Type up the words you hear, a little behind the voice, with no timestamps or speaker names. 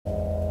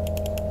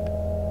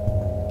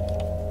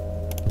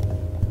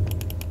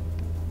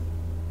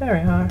There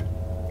we are.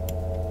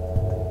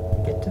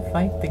 Get to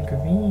fight the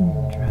green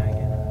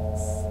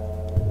dragons.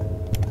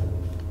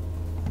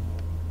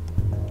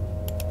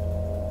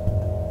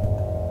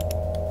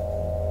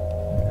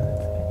 No,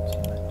 that's a bit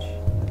too much.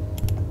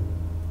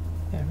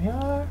 There we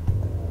are.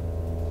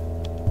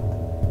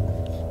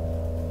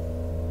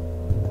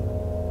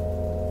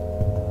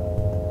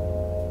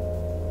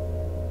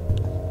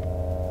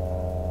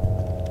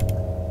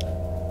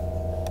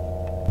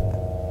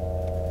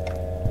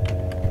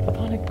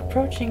 Upon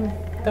approaching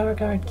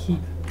Dargaard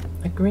Keep,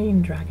 a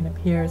green dragon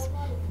appears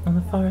on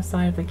the far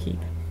side of the keep,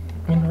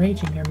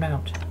 enraging your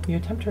mount. You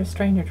attempt to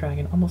restrain your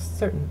dragon, almost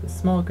certain that the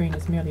small green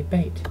is merely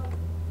bait.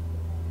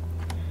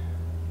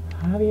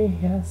 Hobby,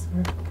 yes,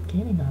 we're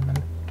gaining on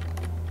them.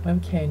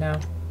 Okay, now,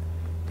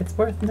 it's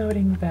worth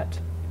noting that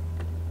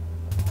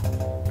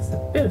it's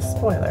a bit of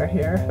spoiler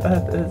here.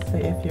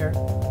 Say if you're...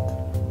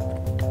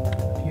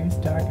 Here's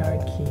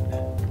Dargaard Keep.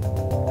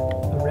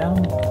 The realm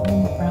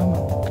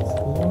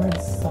of Lord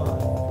Soth.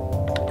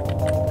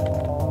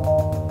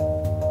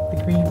 The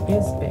green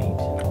is bait.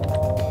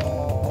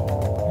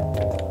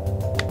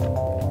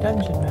 And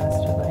Dungeon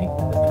Master, like,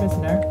 and the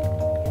prisoner,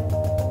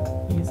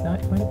 he is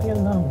not going to be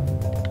alone.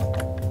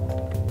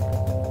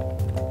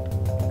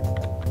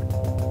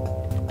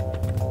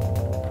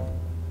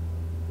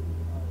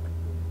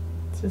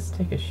 Let's just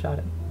take a shot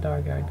at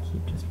Dargaard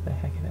Keep just for the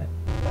heck of it.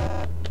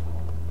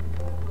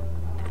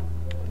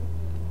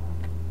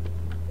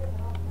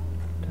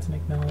 Doesn't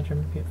acknowledge her,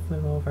 maybe it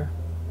flew over.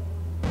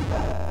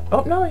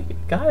 Oh no, he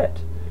got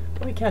it!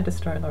 But we can't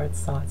destroy Lord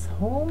Soth's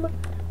home.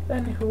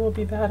 Then who will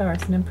be bad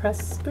arse and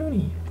impress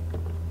Spoonie?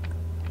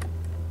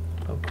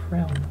 Oh,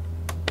 Krelm.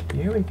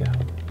 Here we go.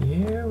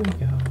 Here we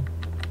go.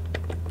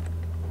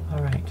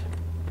 Alright.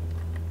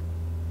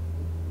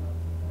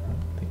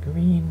 The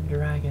green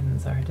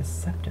dragons are a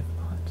deceptive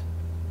lot.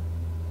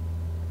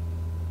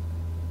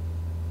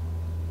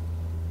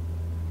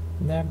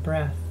 Their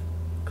breath,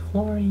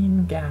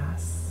 chlorine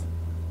gas,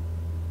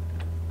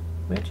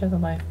 which as a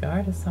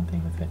lifeguard is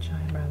something with which I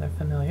am rather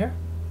familiar.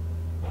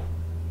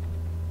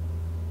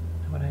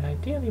 And what I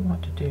ideally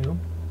want to do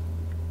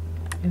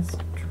is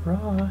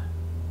draw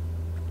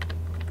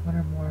one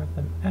or more of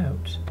them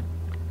out.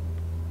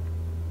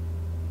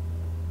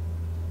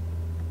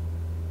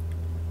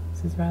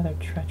 This is rather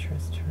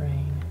treacherous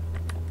terrain.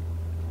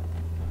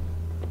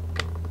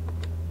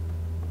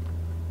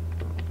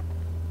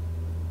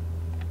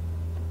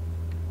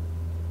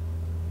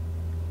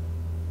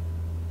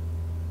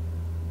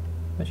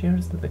 But you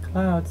notice that the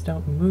clouds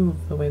don't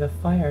move the way the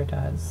fire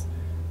does,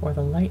 or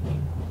the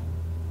lightning.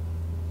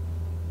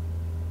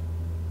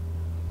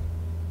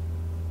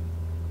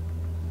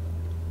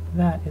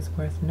 That is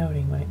worth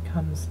noting when it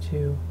comes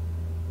to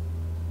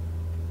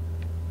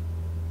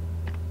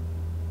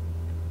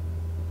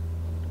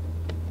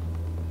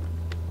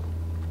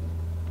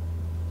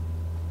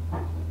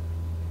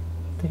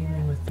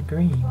dealing with the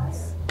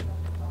greens.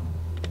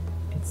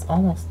 It's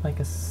almost like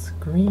a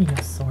screen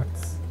of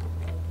sorts.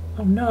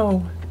 Oh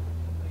no!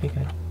 Okay,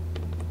 good.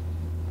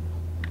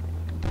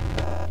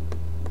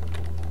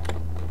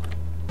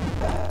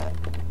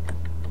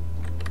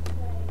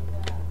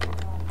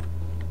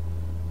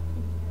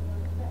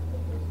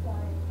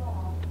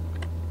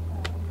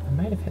 I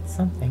might have hit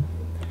something.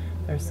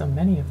 There are so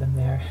many of them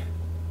there.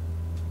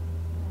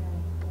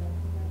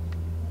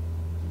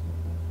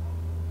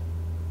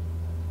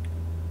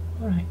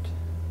 All right.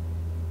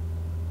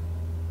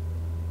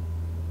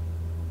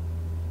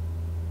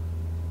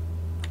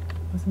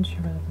 Wasn't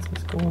sure whether this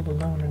was gold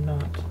alone or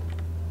not.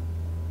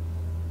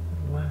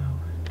 Wow.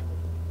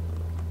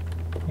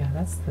 Yeah,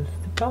 that's the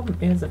problem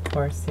is, of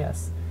course,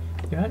 yes,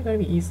 you're not going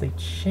to be easily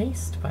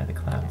chased by the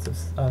clouds of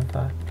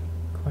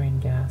chlorine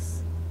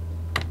gas.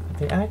 But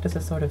they act as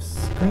a sort of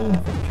screen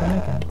for the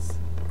dragons.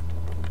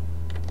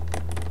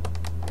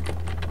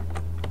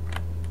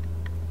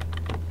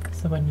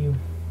 So when you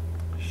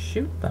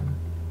shoot them,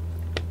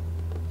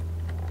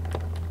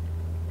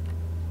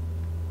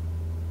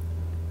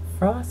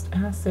 frost,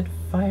 acid,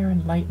 fire,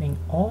 and lightning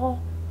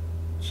all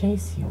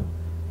chase you,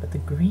 but the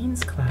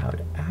greens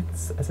cloud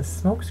acts as a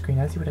smokescreen,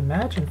 as you would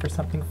imagine for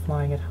something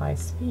flying at high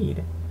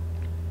speed.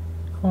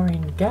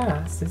 Chlorine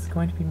gas is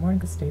going to be more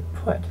to stay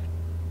put.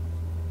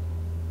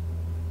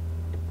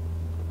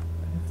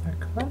 But if they're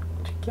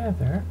clumped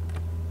together...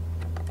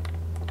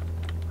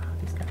 Wow,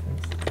 these guys are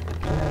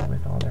dead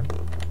with all their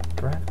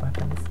breath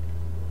weapons.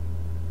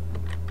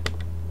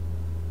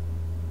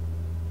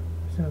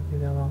 Presumably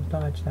they'll all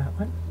dodge that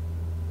one.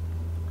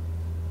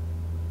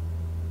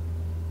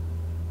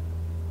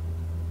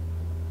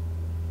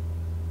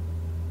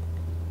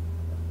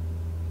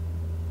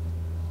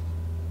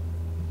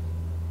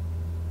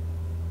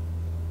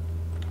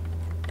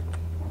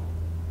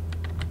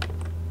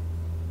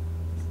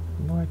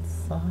 Lord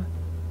Soth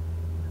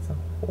has a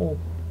whole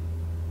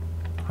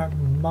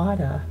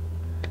armada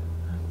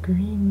of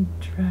green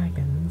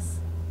dragons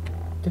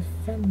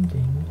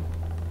defending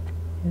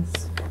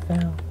his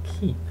fell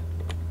keep.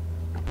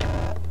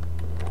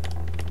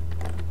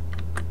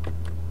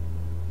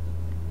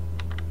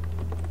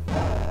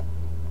 I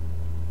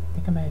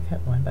think I may have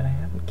hit one, but I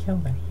haven't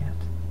killed any yet.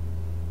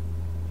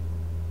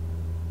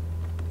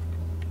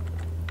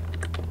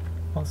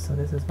 Also,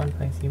 this is one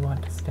place you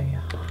want to stay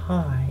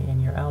high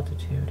in your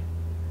altitude,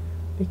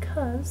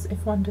 because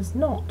if one does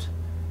not,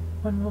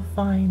 one will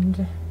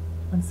find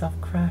oneself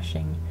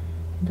crashing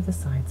into the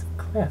sides of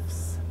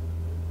cliffs.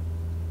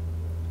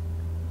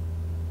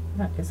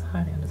 That is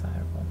highly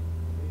undesirable.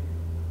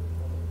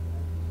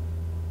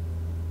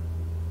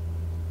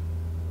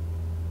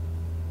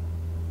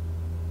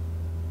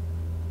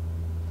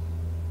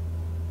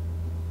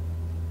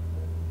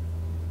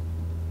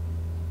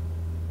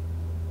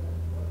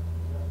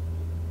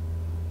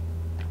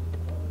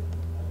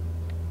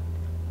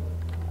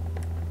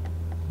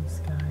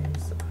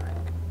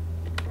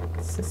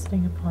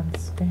 Insisting upon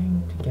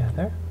staying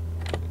together.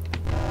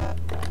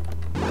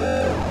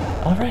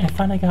 Alright, I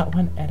finally got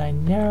one, and I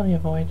narrowly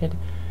avoided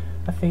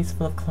a face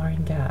full of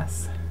chlorine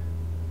gas.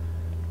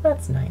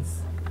 That's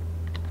nice.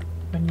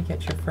 When you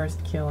get your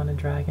first kill on a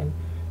dragon,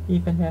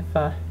 even if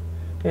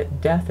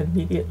death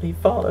immediately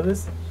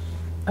follows,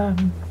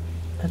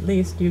 at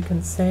least you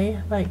can say,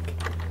 like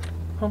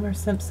Homer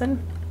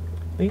Simpson,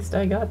 at least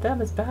I got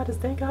them as bad as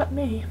they got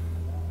me.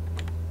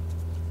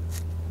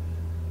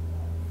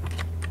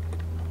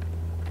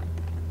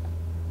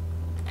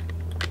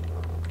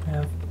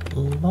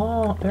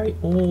 Very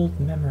old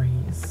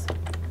memories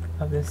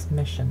of this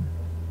mission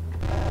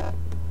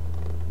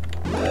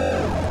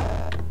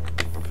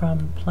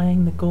from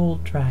playing the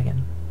Gold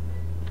Dragon,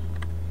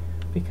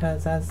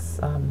 because as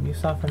you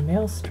saw from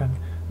Maelstrom,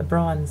 the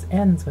bronze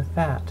ends with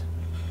that.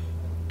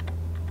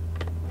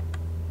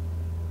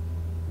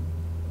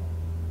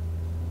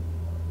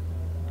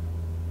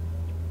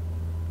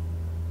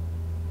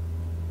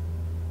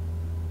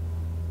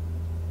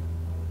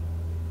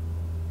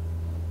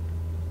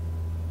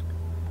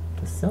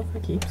 The silver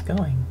keeps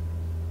going.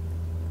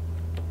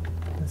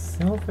 The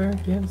silver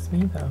gives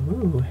me the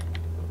ooh.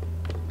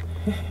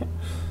 The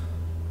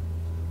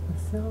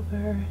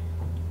silver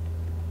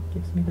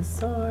gives me the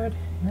sword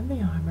and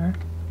the armor.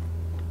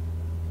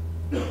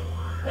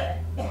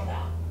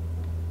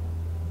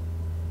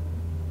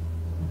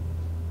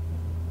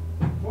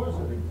 Wars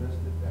have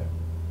existed then.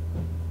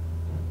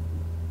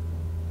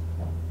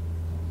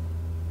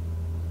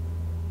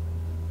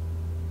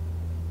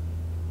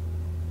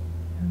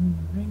 And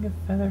the ring of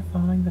feather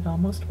falling that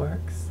almost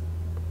works.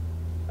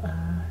 Okay.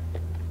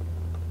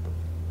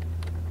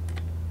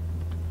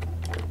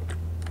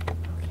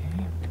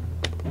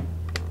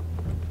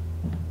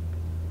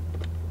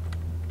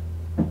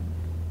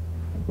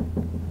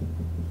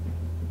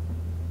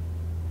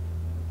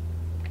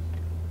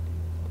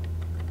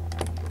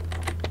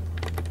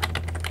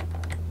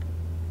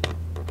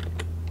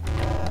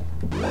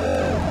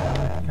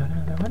 Got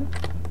another one.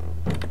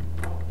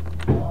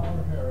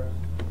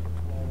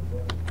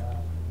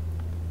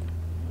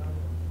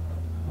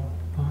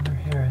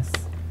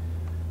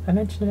 I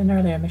mentioned in an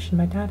earlier mission,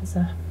 my dad is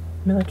a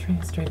military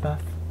history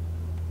buff,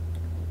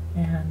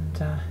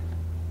 and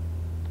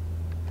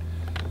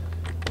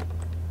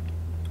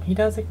he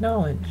does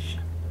acknowledge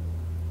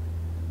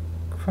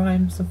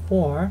crimes of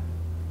war,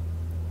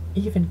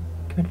 even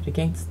committed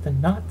against the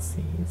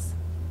Nazis.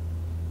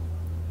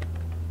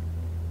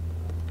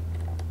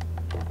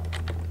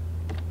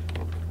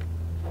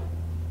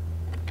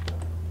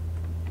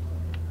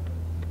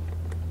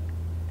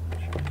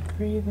 Try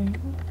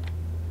breathing.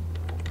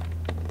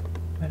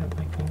 I don't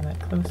like being that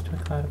close to a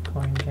cloud of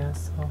chlorine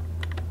gas, so I'll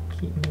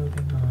keep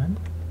moving on.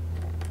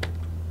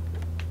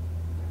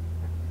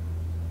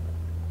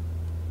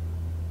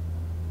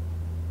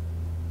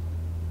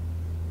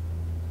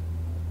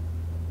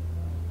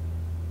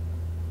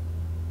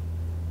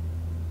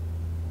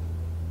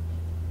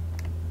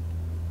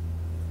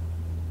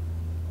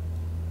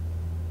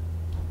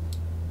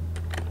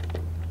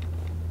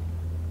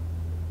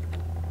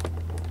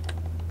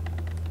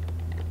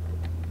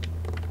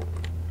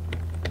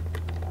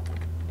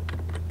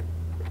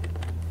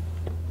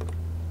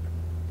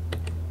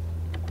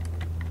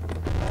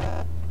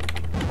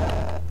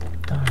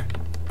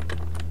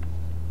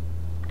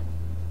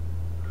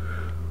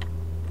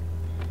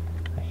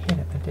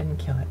 Didn't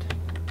kill it.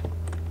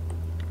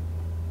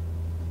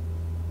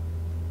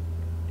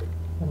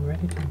 All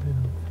ready to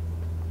move.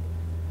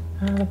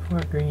 Ah, the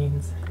poor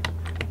greens.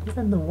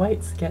 Even the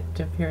whites get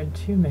to appear in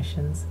 2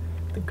 missions.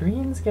 The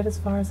greens get, as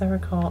far as I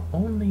recall,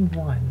 only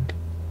 1.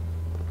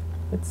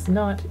 It's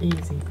not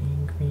easy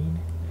being green.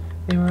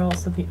 They were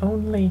also the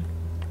only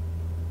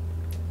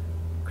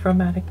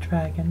chromatic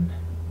dragon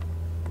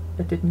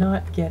that did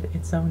not get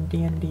its own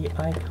D&D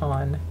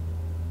icon.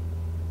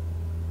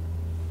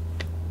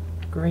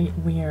 Great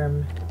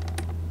Wyrm,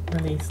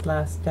 released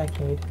last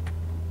decade.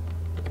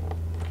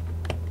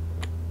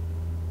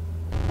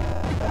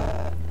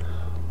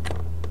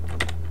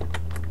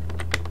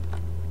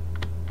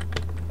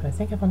 But I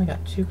think I've only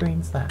got 2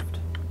 greens left.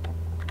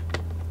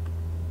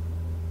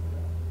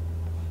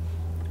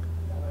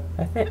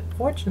 I think,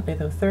 fortunately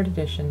though, 3rd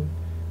edition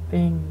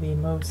being the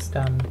most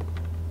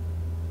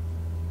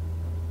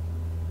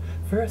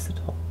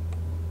versatile,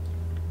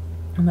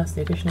 Unless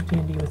the edition of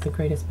D&D with the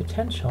greatest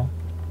potential.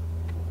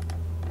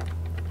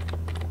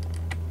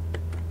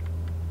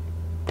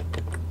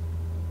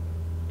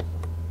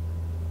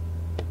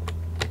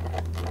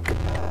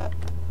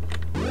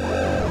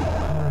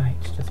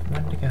 Alright, just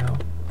one to go.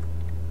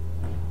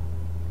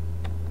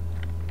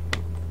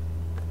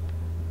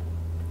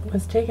 It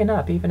was taken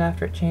up even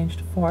after it changed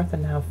to 4th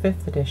and now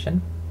 5th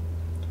edition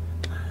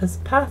as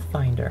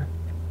Pathfinder.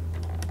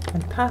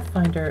 And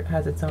Pathfinder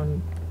has its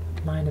own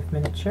line of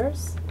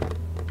miniatures,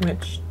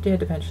 which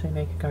did eventually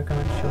make a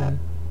gargantuan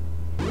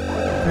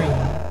green.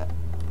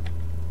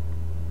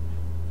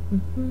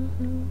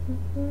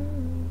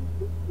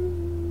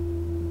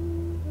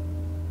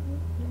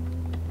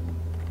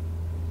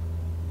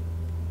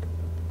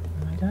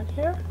 Am I done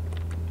here?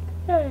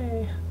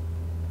 Yay!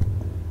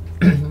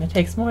 It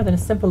takes more than a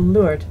simple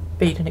lure to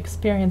bait an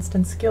experienced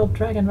and skilled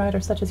dragon rider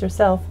such as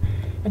yourself,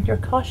 and your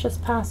cautious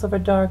pass over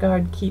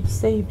Dargaard Keep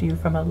saved you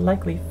from a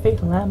likely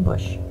fatal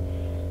ambush.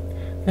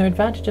 Their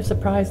advantage of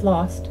surprise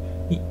lost,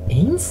 the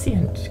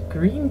ancient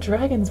green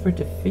dragons were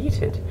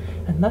defeated,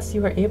 and thus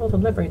you were able to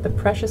liberate the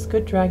precious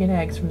good dragon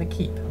eggs from the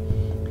keep.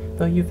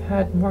 Though you've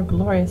had more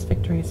glorious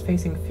victories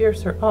facing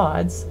fiercer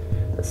odds,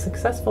 the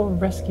successful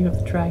rescue of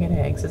the dragon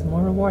eggs is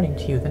more rewarding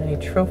to you than any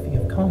trophy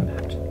of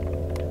combat.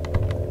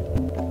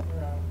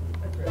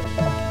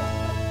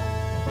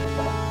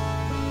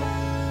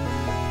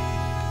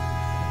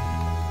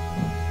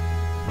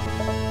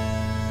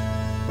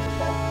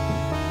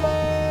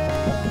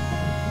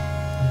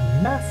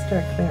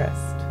 Master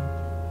Clearist.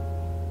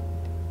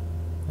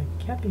 There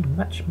can't be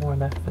much more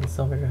left for the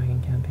Silver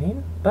Dragon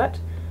campaign, but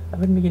I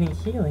wouldn't be getting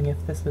healing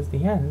if this was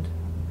the end,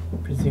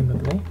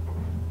 presumably.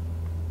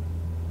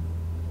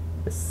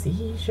 The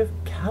Siege of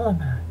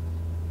Kalaman.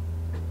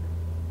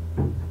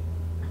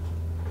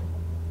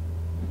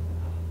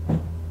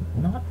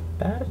 Not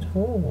bad at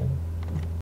all.